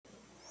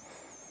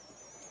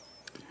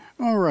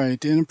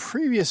Alright, in a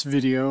previous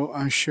video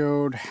I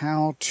showed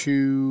how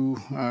to,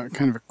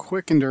 kind of a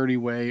quick and dirty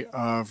way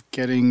of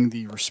getting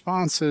the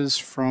responses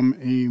from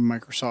a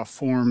Microsoft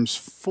Forms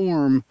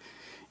form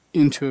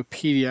into a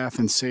PDF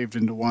and saved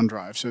into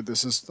OneDrive. So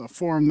this is the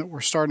form that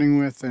we're starting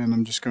with, and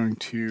I'm just going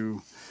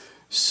to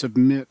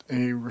submit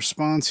a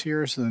response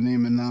here. So the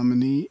name of the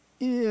nominee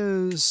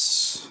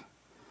is,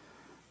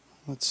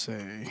 let's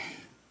say,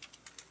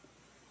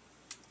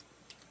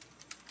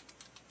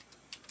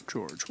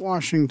 George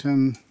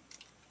Washington.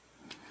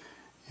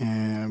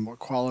 And what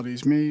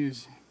qualities me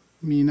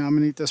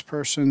nominate this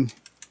person?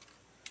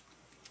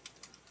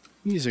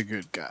 He's a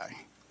good guy.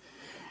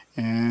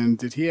 And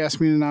did he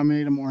ask me to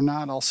nominate him or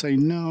not? I'll say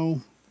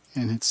no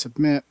and hit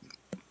submit.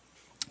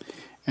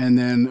 And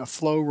then a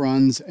flow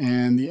runs,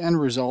 and the end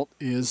result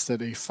is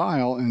that a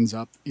file ends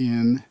up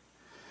in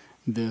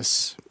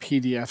this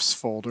PDFs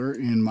folder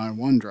in my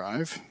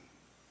OneDrive.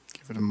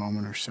 Give it a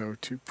moment or so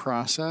to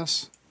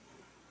process.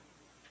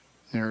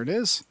 There it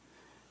is.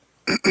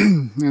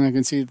 And I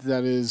can see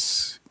that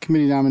is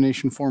committee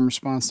nomination form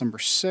response number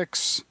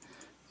 6.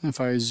 If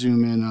I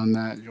zoom in on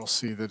that, you'll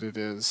see that it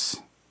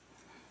is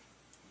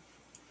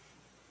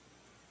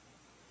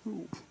a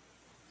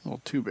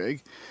little too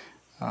big.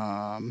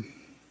 There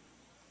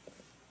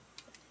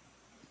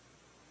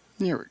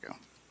we go.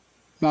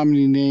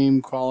 Nominee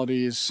name,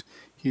 qualities,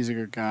 he's a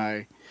good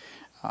guy.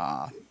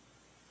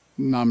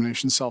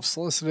 Nomination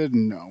self-solicited,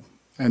 no.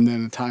 And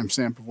then a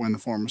timestamp of when the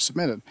form was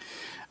submitted.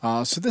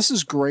 So this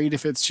is great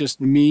if it's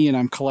just me and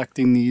I'm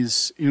collecting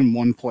these in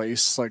one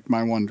place, like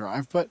my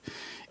OneDrive. But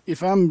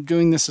if I'm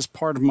doing this as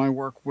part of my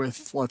work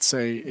with, let's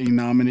say, a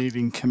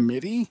nominating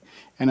committee,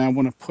 and I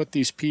want to put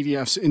these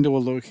PDFs into a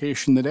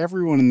location that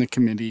everyone in the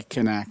committee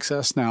can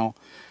access. Now,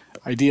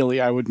 ideally,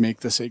 I would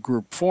make this a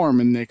group form,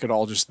 and they could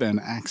all just then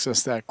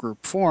access that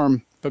group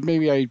form. But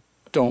maybe I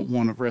don't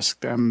want to risk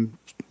them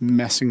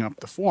messing up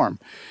the form.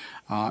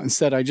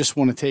 Instead, I just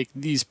want to take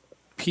these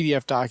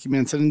PDF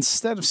documents, and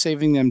instead of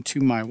saving them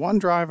to my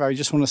OneDrive, I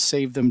just want to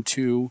save them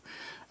to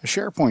a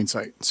SharePoint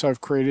site. So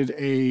I've created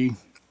a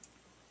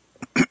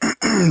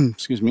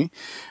excuse me,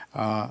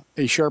 a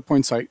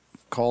SharePoint site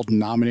called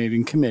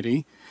Nominating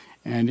Committee,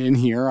 and in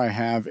here I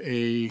have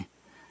a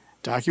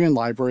document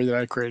library that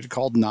I created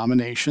called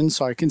Nominations,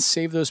 so I can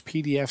save those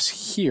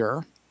PDFs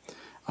here.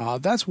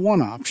 That's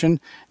one option.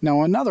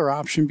 Now another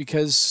option,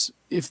 because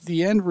if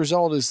the end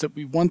result is that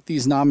we want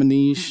these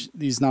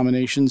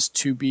nominations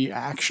to be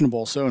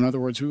actionable, so in other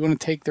words, we want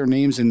to take their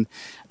names and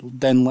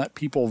then let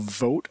people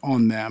vote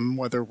on them,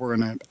 whether we're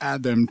going to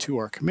add them to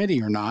our committee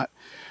or not,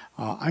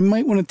 I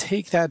might want to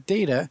take that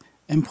data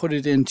and put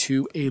it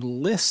into a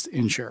list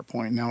in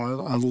SharePoint. Now,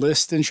 a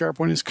list in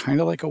SharePoint is kind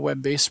of like a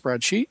web-based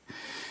spreadsheet.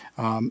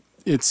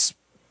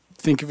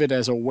 Think of it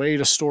as a way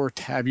to store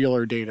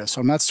tabular data. So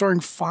I'm not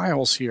storing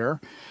files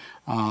here,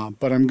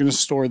 but I'm going to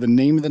store the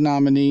name of the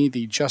nominee,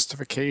 the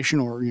justification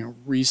or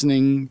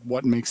reasoning,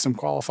 what makes them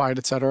qualified,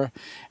 etc.,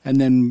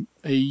 and then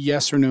a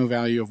yes or no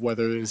value of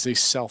whether it is a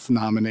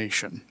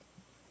self-nomination.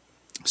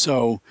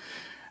 So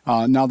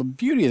now the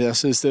beauty of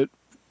this is that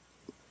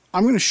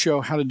I'm going to show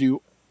how to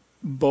do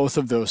both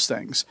of those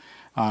things.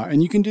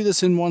 And you can do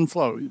this in one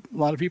flow. A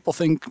lot of people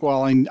think,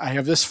 well, I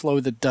have this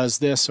flow that does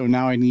this, so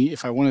now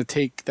if I want to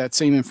take that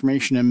same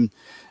information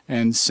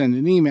and send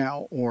an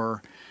email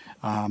or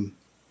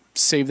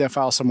save that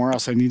file somewhere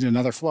else, I need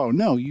another flow.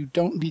 No, you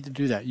don't need to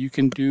do that. You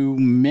can do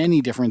many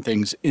different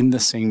things in the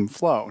same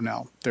flow.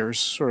 Now, there's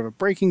sort of a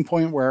breaking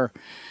point where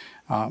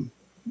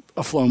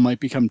a flow might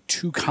become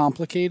too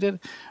complicated,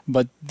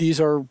 but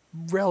these are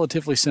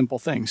relatively simple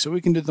things. So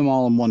we can do them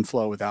all in one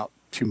flow without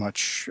too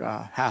much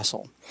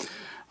hassle.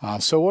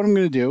 So what I'm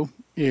going to do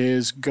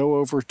is go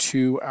over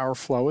to our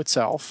flow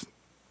itself,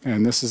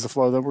 and this is the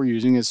flow that we're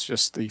using. It's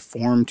just the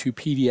form to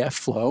PDF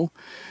flow.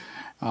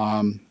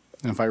 And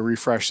if I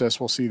refresh this,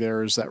 we'll see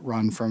there's that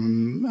run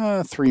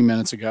from 3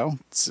 minutes ago.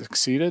 It's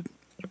succeeded.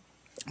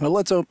 Well,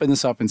 let's open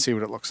this up and see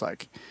what it looks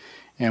like.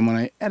 And when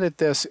I edit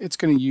this, it's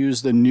going to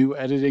use the new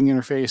editing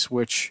interface,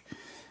 which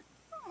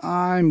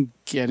I'm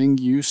getting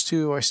used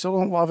to. I still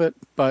don't love it,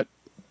 but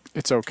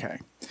it's okay.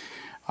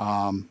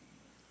 Let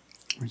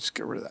me just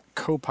get rid of that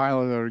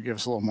Copilot. That would give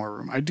us a little more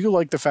room. I do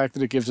like the fact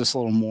that it gives us a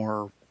little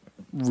more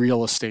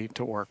real estate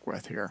to work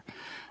with here.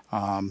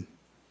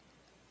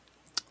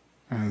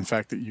 And the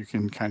fact that you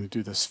can kind of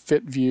do this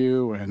fit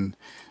view and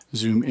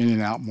zoom in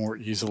and out more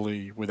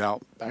easily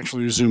without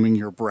actually zooming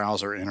your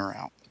browser in or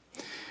out.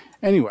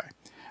 Anyway,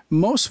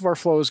 most of our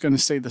flow is going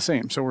to stay the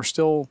same. So we're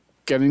still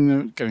getting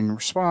the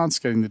response,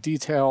 getting the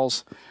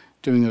details,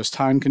 doing those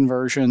time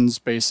conversions,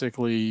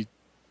 basically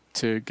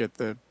to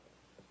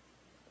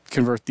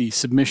convert the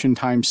submission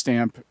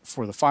timestamp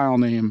for the file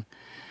name.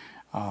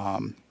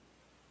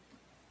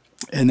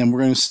 And then we're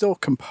going to still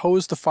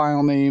compose the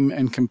file name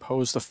and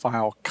compose the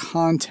file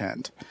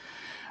content.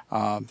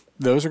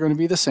 Those are going to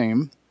be the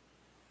same.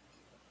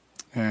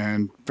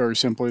 And very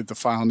simply, the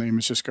file name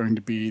is just going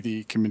to be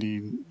the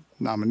committee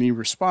nominee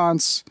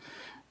response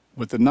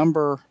with the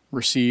number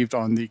received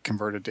on the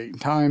converted date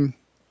and time.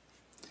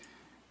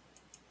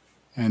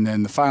 And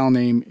then the file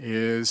name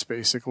is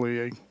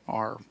basically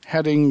our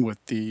heading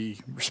with the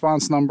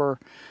response number,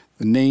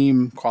 the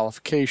name,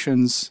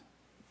 qualifications,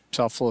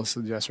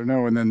 self-solicited yes or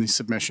no, and then the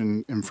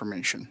submission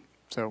information.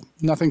 So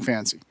nothing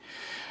fancy.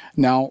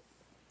 Now,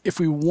 if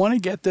we want to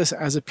get this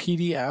as a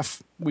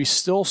PDF, we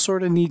still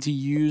sort of need to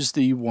use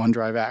the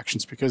OneDrive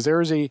actions, because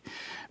there is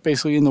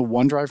basically in the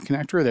OneDrive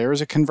connector, there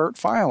is a convert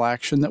file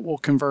action that will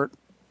convert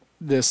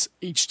this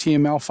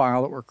HTML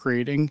file that we're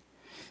creating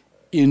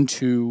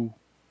into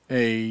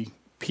a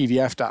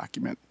PDF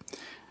document.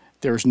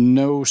 There's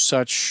no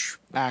such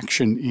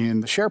action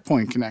in the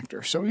SharePoint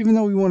connector. So even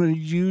though we want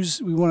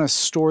to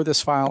store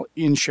this file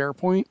in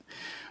SharePoint,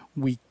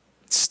 we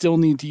still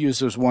need to use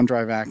those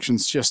OneDrive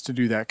actions just to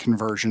do that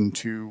conversion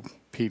to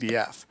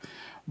PDF.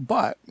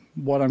 But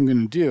what I'm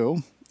going to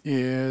do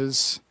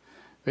is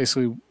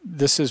basically,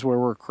 this is where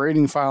we're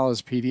creating the file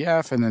as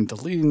PDF and then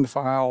deleting the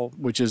file,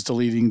 which is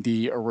deleting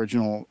the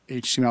original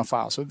HTML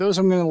file. So those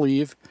I'm going to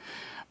leave.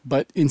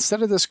 But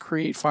instead of this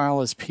create file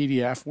as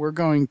PDF, we're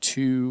going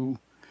to,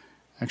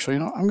 actually,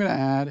 I'm going to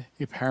add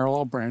a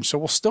parallel branch. So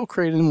we'll still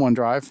create it in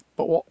OneDrive,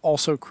 but we'll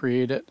also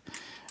create it.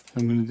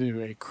 I'm going to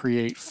do a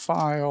create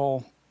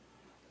file,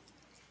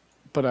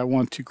 but I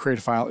want to create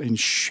a file in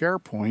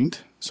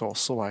SharePoint. So I'll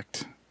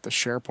select the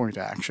SharePoint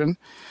action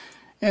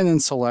and then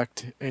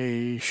select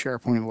a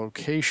SharePoint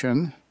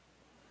location,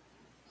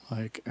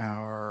 like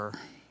our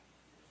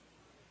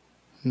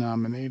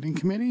nominating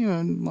committee.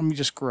 And let me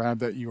just grab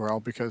that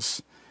URL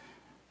because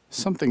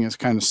something is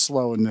kind of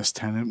slow in this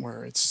tenant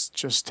where it's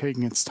just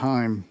taking its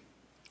time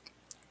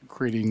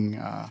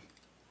creating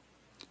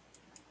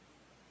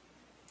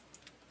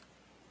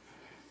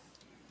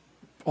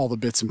all the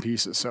bits and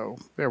pieces. So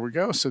there we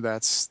go. So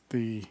that's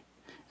and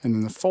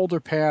then the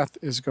folder path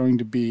is going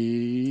to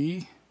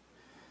be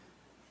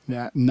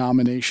that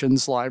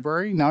nominations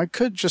library. Now I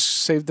could just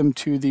save them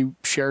to the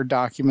shared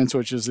documents,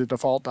 which is the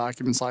default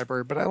documents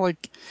library, but I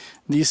like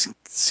these,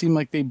 seem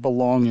like they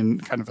belong in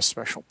kind of a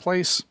special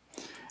place.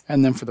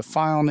 And then for the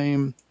file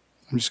name,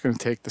 I'm just going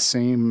to take the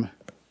same,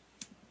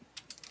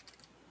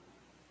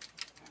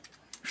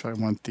 actually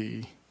I want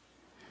the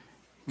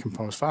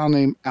compose file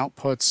name,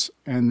 outputs,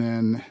 and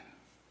then,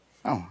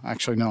 oh,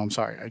 actually no, I'm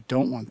sorry, I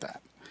don't want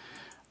that.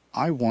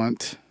 I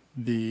want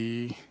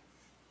the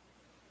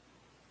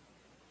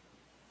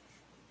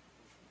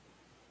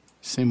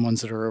same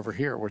ones that are over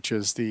here, which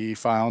is the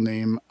file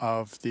name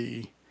of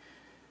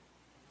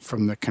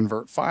from the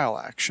convert file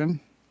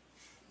action.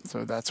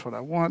 So that's what I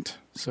want.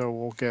 So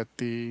we'll get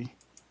the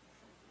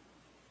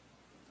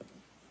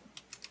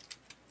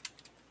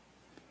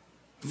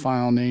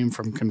file name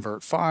from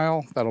convert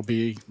file. That'll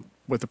be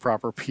with the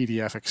proper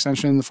PDF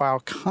extension. The file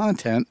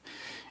content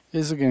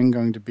is again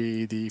going to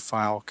be the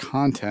file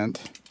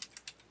content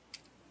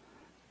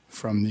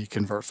from the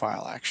convert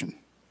file action.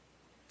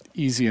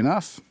 Easy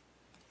enough.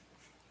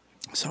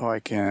 So I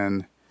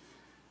can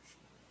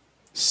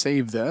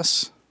save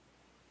this.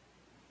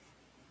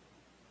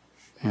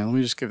 And let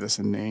me just give this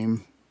a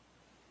name.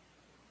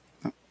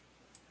 Oh.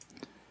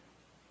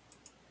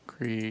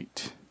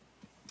 Create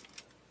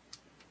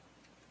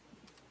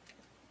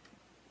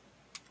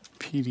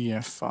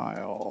PDF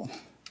file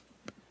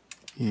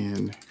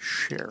in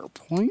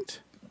SharePoint.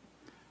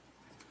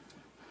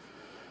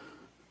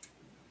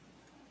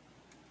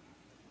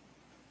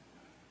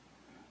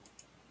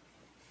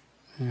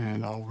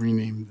 And I'll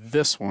rename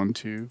this one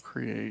to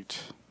create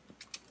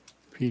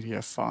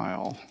PDF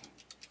file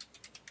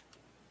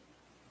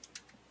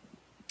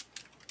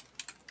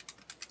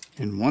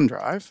in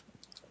OneDrive.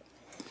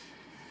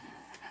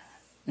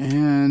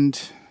 And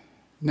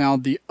now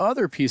the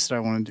other piece that I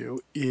want to do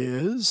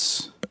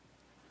is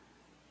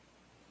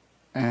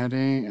add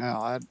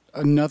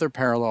another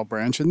parallel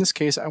branch. In this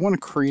case, I want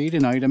to create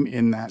an item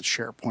in that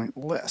SharePoint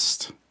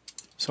list.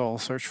 So I'll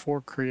search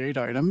for create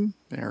item.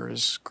 There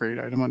is create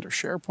item under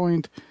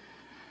SharePoint.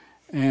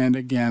 And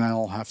again,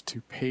 I'll have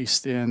to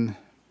paste in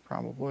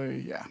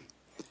probably, yeah.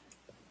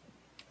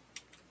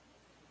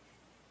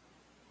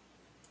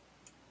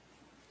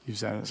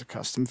 Use that as a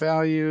custom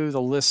value.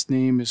 The list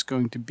name is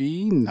going to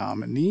be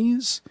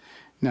nominees.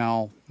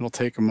 Now, it'll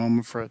take a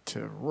moment for it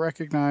to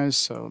recognize,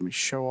 so let me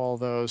show all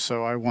those.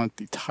 So I want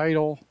the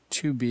title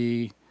to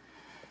be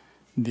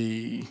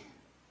the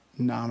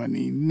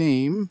nominee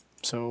name.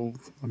 So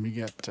let me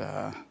get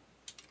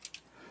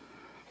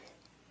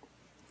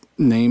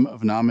name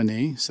of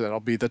nominee. So that'll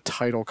be the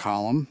title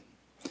column.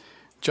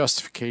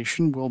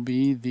 Justification will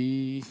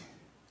be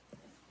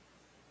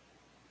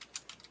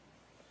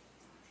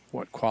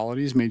what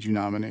qualities made you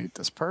nominate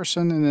this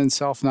person. And then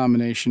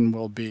self-nomination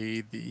will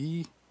be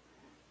the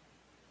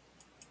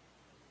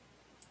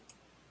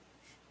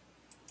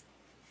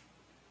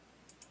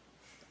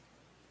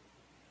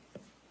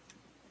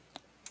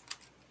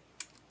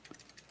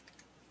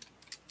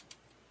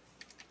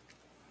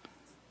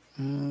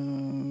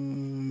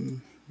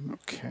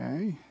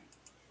okay.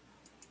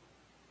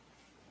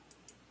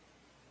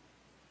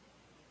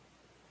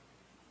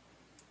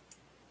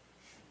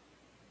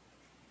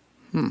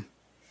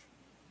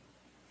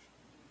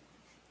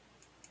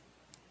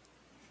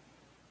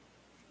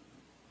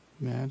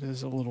 That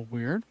is a little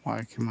weird.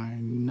 Why can I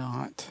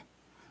not?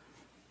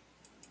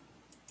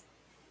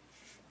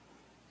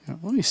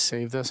 Let me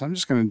save this. I'm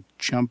just going to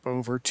jump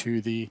over to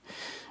the,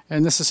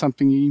 and this is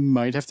something you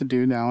might have to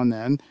do now and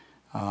then.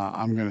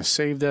 I'm going to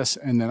save this,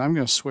 and then I'm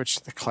going to switch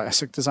to the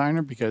Classic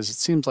Designer because it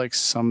seems like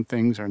some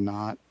things are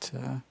not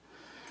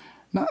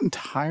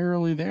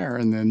entirely there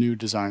in the new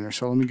Designer.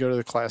 So let me go to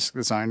the Classic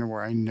Designer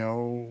where I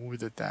know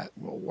that that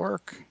will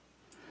work.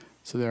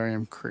 So there I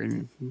am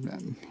creating,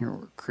 and here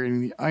we're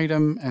creating the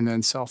item, and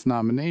then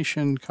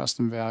self-nomination,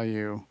 custom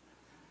value,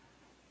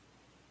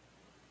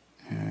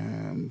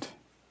 and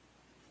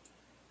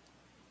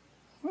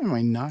why am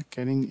I not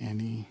getting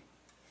any?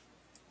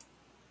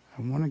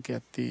 I want to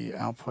get the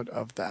output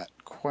of that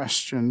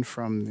question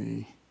from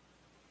the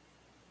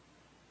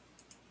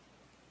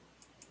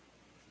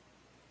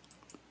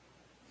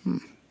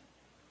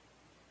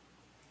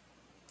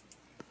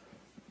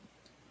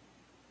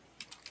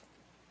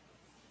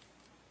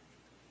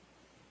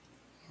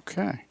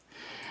Okay.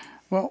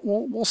 Well,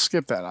 we'll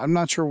skip that. I'm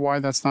not sure why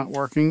that's not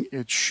working.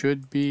 It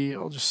should be,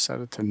 I'll just set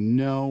it to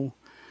no.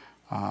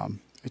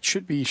 It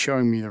should be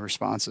showing me the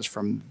responses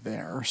from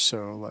there.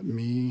 So let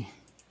me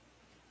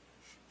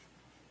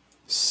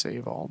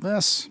save all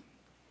this.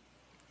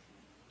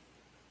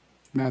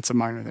 That's a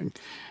minor thing.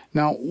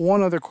 Now,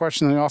 one other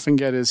question I often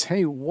get is,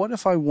 hey, what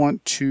if I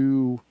want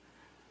to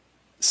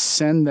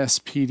send this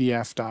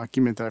PDF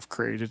document that I've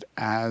created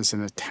as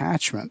an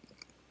attachment?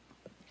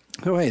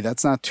 So, hey,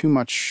 that's not too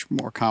much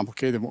more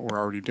complicated than what we're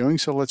already doing,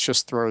 so let's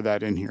just throw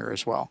that in here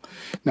as well.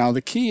 Now,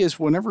 the key is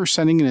whenever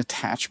sending an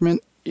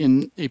attachment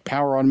in a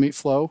Power Automate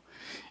flow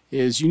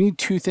is you need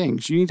two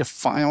things. You need a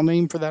file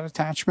name for that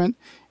attachment,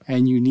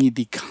 and you need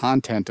the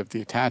content of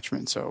the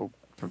attachment. So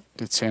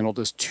it's handled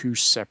as two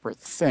separate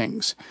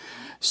things.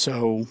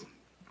 So,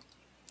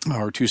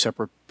 or two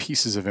separate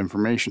pieces of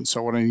information.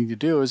 So what I need to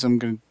do is I'm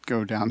going to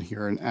go down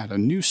here and add a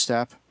new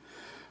step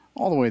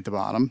all the way at the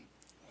bottom,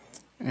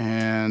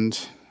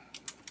 and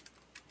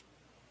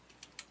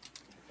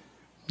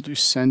I'll do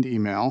send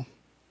email,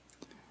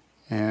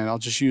 and I'll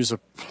just use a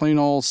plain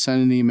old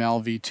send an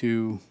email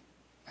v2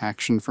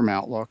 action from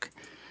Outlook,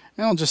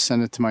 and I'll just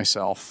send it to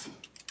myself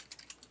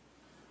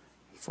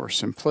for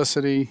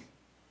simplicity,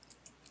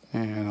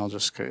 and I'll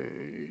just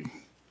say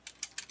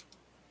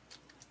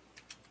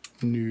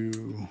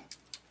new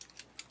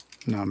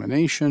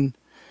nomination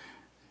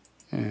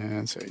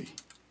and say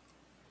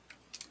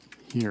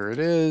here it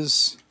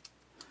is,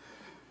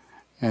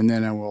 and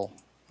then I will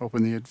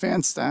open the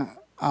advanced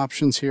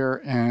options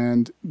here,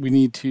 and we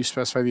need to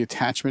specify the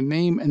attachment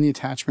name and the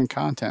attachment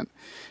content.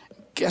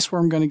 Guess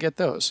where I'm going to get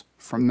those?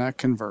 From that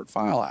convert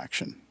file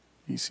action.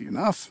 Easy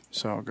enough.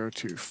 So I'll go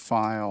to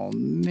file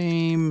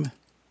name,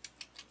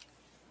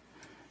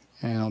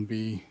 and it'll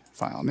be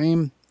file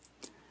name.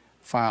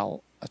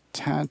 File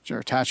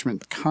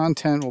attachment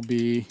content will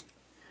be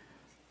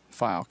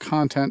file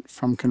content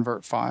from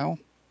convert file.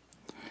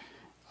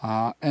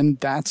 And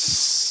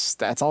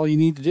that's all you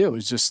need to do.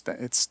 It's just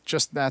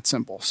that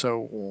simple.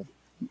 So we'll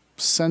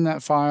send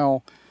that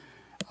file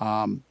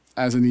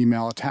as an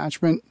email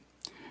attachment.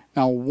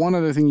 Now, one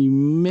other thing you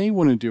may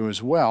want to do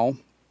as well,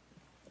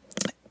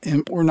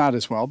 or not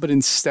as well, but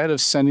instead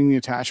of sending the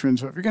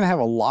attachments, if you're going to have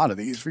a lot of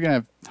these, if you're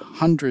going to have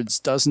hundreds,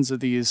 dozens of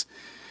these,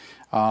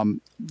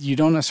 you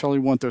don't necessarily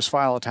want those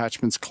file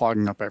attachments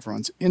clogging up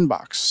everyone's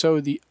inbox.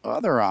 So the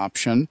other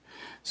option,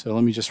 so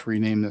let me just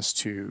rename this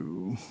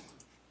to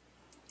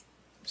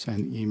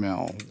send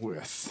email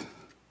with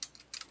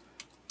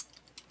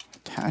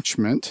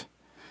attachment,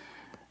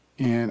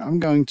 and I'm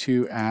going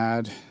to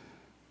add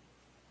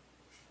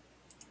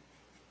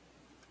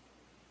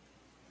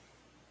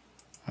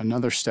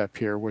another step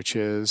here, which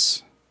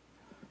is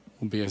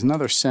will be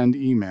another send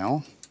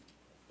email.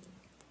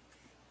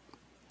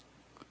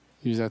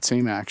 Use that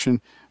same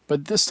action,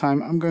 but this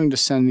time I'm going to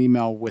send an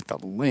email with a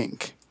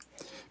link,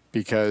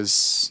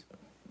 because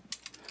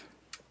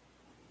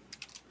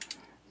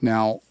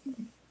now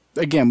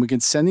again we can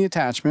send the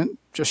attachment,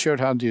 just showed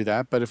how to do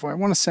that, but if I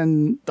want to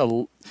send it's a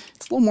little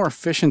more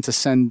efficient to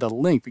send the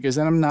link, because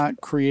then I'm not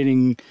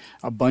creating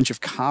a bunch of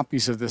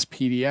copies of this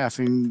PDF,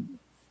 and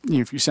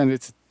if you send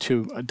it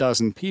to a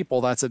dozen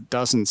people, that's a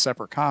dozen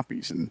separate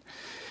copies, and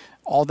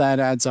all that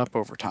adds up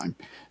over time.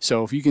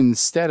 So if you can,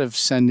 instead of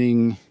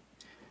sending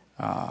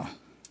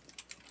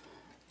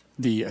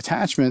the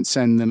attachment,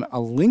 send them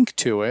a link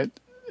to it,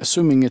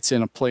 assuming it's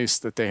in a place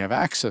that they have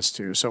access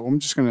to. So I'm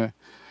just going to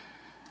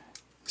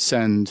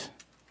send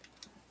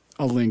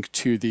a link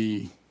to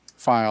the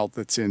file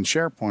that's in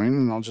SharePoint,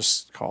 and I'll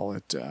just call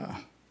it,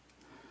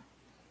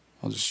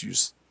 I'll just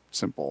use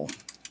simple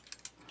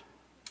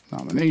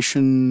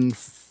nomination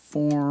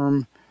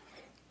form,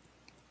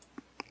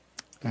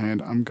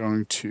 and I'm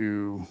going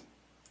to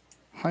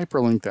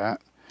hyperlink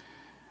that.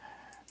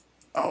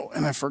 Oh,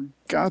 and I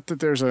forgot that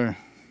there's a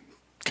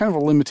kind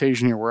of a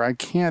limitation here where I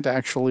can't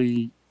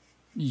actually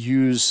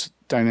use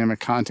dynamic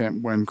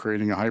content when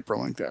creating a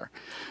hyperlink there.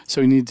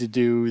 So we need to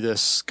do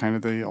this kind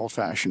of the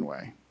old-fashioned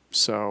way.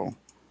 So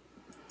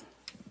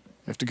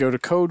have to go to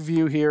code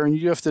view here, and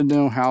you have to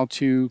know how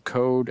to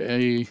code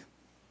a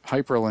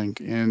hyperlink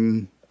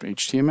in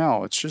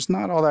HTML. It's just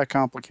not all that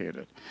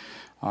complicated.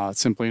 It's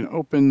simply an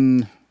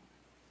open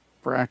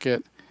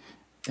bracket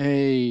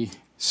a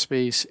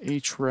space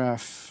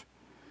href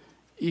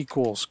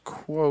equals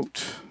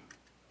quote,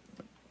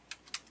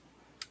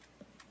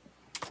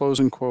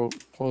 closing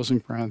quote, closing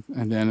parent,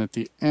 and then at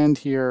the end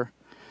here,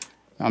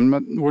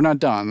 we're not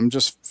done. I'm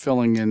just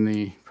filling in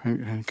the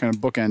kind of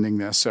bookending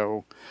this.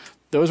 So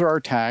those are our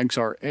tags,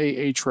 our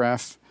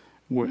ahref,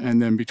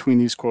 and then between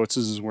these quotes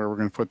this is where we're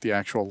going to put the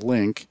actual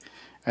link,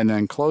 and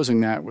then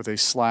closing that with a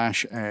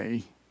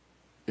 /a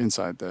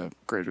inside the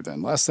greater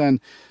than less than.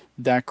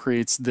 That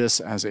creates this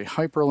as a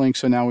hyperlink.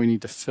 So now we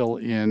need to fill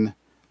in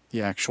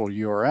the actual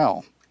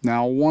URL.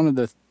 Now, one of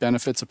the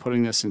benefits of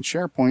putting this in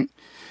SharePoint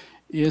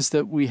is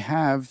that we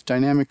have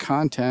dynamic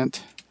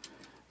content.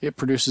 It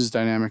produces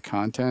dynamic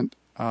content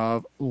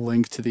of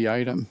link to the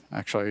item.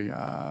 Actually,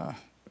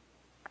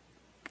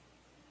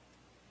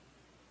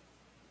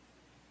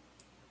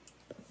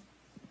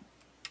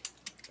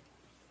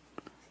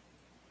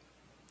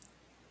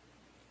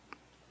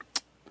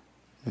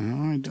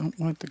 now I don't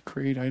want the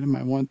create item.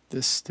 I want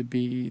this to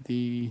be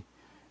the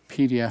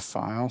PDF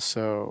file.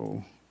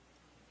 So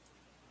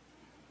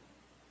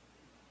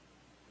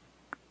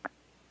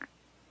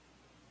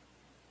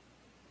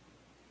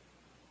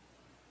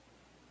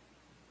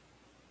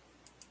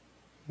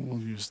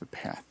we'll use the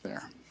path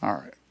there. All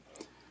right.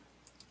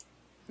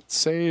 Hit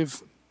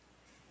save.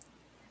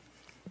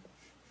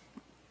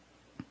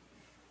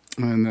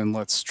 And then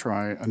let's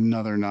try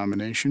another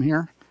nomination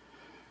here.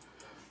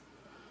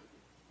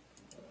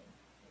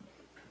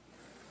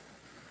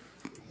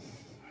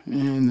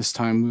 And this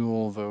time we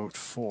will vote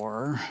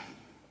for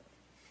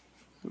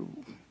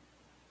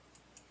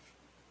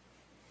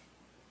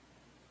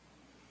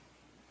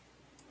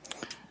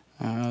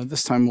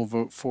this time we'll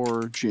vote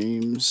for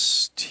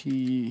James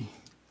T.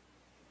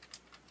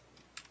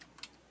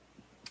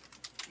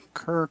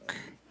 Kirk,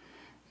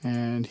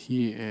 and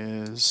he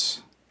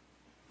is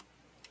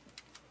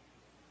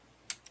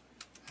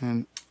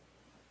an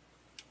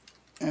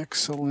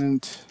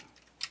excellent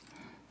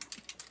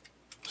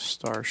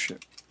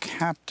starship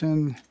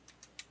captain.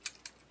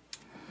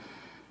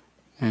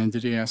 And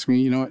did he ask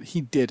me? You know what? He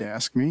did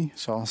ask me,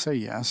 so I'll say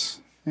yes.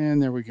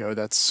 And there we go.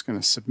 That's going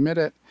to submit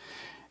it.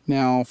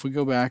 Now, if we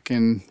go back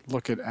and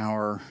look at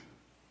our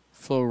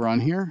flow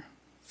run here,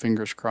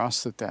 fingers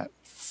crossed that that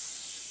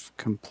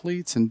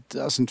completes and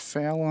doesn't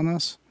fail on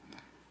us.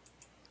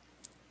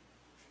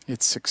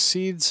 It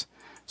succeeds.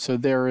 So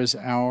there is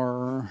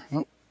our,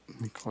 oh,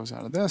 let me close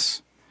out of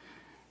this.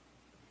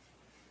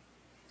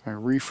 If I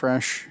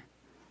refresh,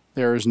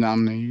 there is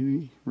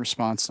nominee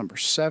response number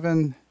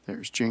 7.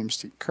 There's James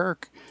T.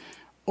 Kirk.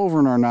 Over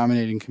in our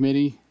nominating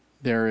committee,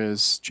 there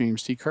is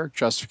James T. Kirk.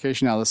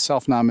 Justification, now the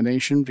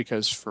self-nomination,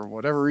 because for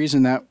whatever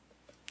reason that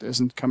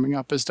isn't coming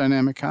up as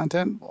dynamic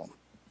content. We'll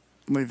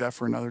leave that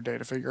for another day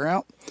to figure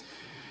out.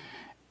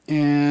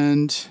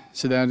 And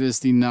so that is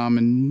the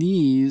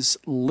nominees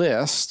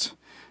list.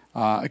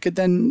 I could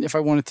then, if I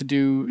wanted to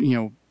do, you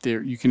know,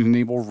 there you can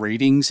enable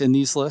ratings in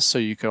these lists, so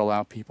you could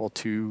allow people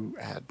to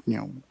add, you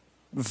know,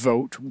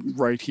 vote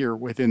right here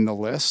within the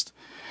list.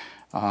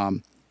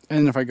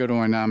 And if I go to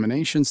my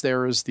nominations,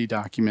 there is the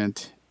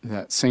document,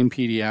 that same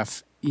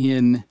PDF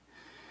in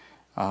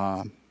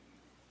a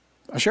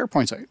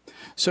SharePoint site.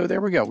 So there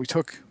we go. We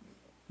took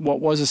what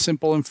was a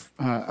simple,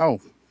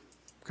 oh,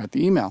 got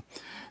the email.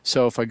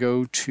 So if I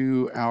go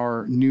to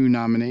our new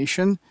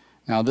nomination,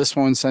 now this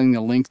one sending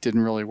the link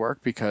didn't really work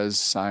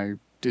because I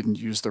didn't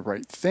use the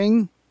right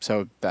thing.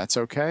 So that's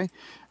okay.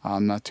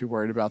 I'm not too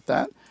worried about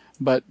that.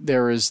 But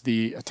there is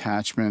the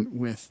attachment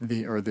with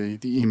the, or the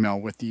email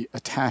with the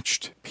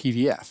attached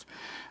PDF.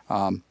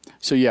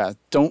 So yeah,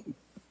 don't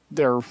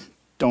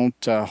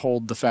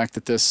hold the fact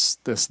that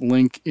this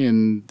link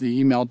in the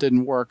email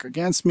didn't work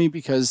against me,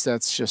 because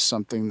that's just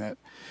something that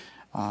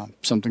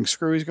something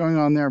screwy is going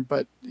on there.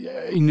 But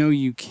you know,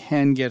 you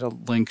can get a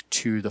link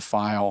to the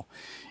file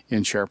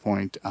in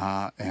SharePoint,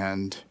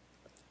 and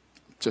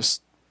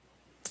just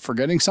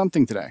forgetting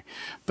something today.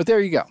 But there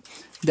you go.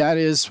 That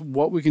is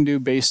what we can do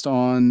based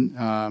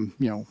on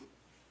you know,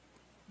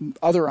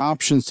 other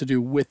options to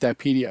do with that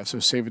PDF. So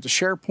save it to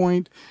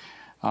SharePoint,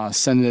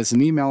 send it as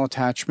an email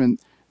attachment,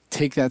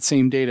 take that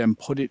same data and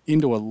put it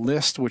into a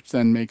list, which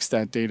then makes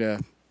that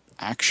data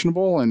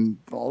actionable and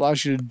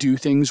allows you to do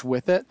things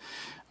with it.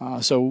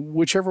 So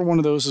whichever one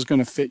of those is going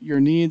to fit your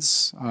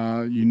needs,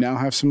 you now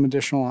have some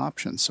additional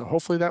options. So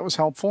hopefully that was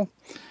helpful.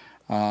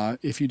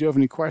 If you do have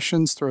any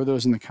questions, throw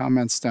those in the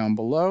comments down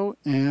below,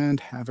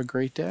 and have a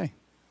great day.